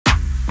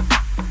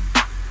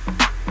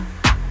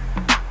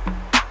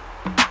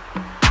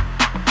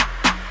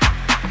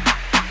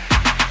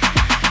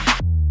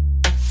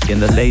In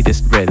the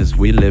latest red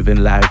we live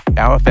in life.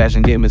 Our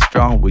fashion game is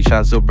strong, we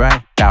shine so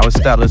bright. Our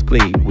style is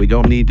clean, we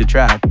don't need to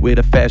try. With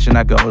the fashion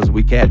our goals,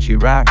 we catch you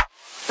right.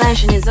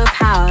 Fashion is our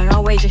power,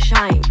 our way to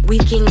shine. We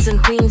kings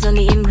and queens on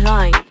the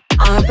incline.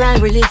 Our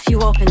brand will lift you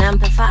up and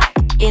amplify.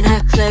 In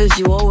her clothes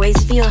you always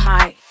feel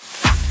high.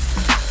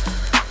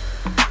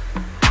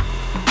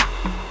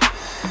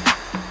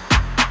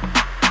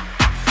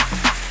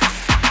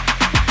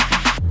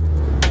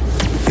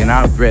 In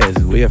our dress,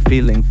 we are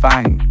feeling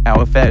fine.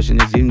 Our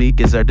fashion is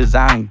unique as our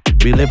design.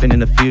 We living in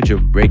the future,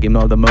 breaking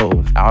all the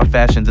molds. Our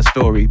fashion's a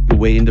story,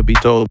 waiting to be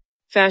told.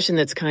 Fashion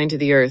that's kind to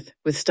the earth,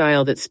 with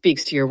style that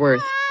speaks to your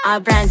worth. Our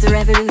brand's a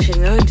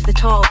revolution, road to the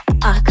top.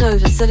 Our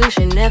clothes a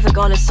solution, never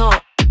gonna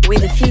stop.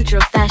 With the future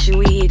of fashion,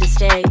 we here to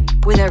stay.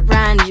 With our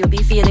brand, you'll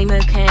be feeling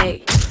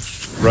okay.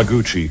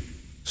 Braguci,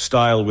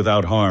 style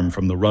without harm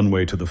from the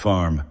runway to the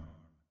farm.